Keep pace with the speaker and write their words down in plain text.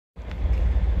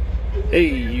Hey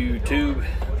YouTube,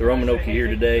 the Romanoke here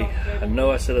today. I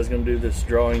know I said I was going to do this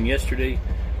drawing yesterday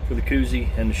for the koozie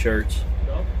and the shirts.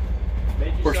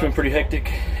 Work's been pretty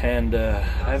hectic and I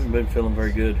haven't been feeling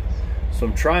very good. So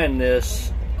I'm trying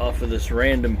this off of this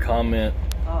random comment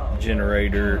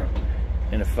generator.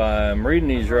 And if I'm reading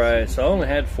these right, so I only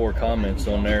had 4 comments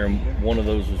on there and one of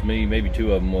those was me, maybe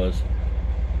 2 of them was.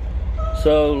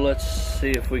 So let's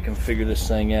see if we can figure this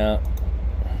thing out.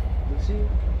 Let's see.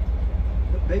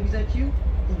 Baby, is that you?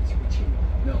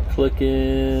 No.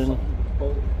 Clicking.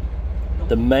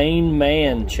 The Main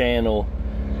Man channel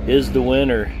is the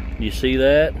winner. You see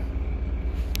that?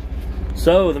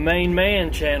 So the Main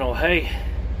Man channel, hey,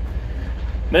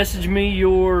 message me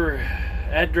your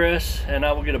address and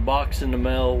I will get a box in the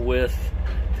mail with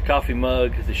the coffee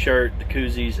mug, the shirt, the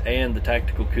koozies, and the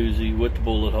tactical koozie with the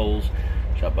bullet holes,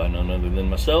 shot by none other than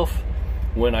myself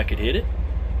when I could hit it.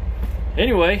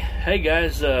 Anyway, hey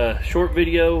guys, short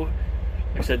video,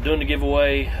 like I said, doing the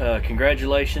giveaway.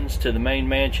 Congratulations to the Main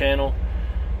Man channel.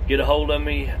 Get a hold of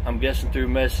me, I'm guessing through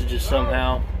messages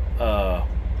somehow.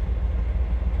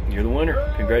 You're the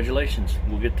winner. Congratulations.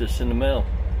 We'll get this in the mail.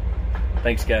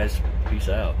 Thanks guys. Peace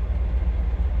out.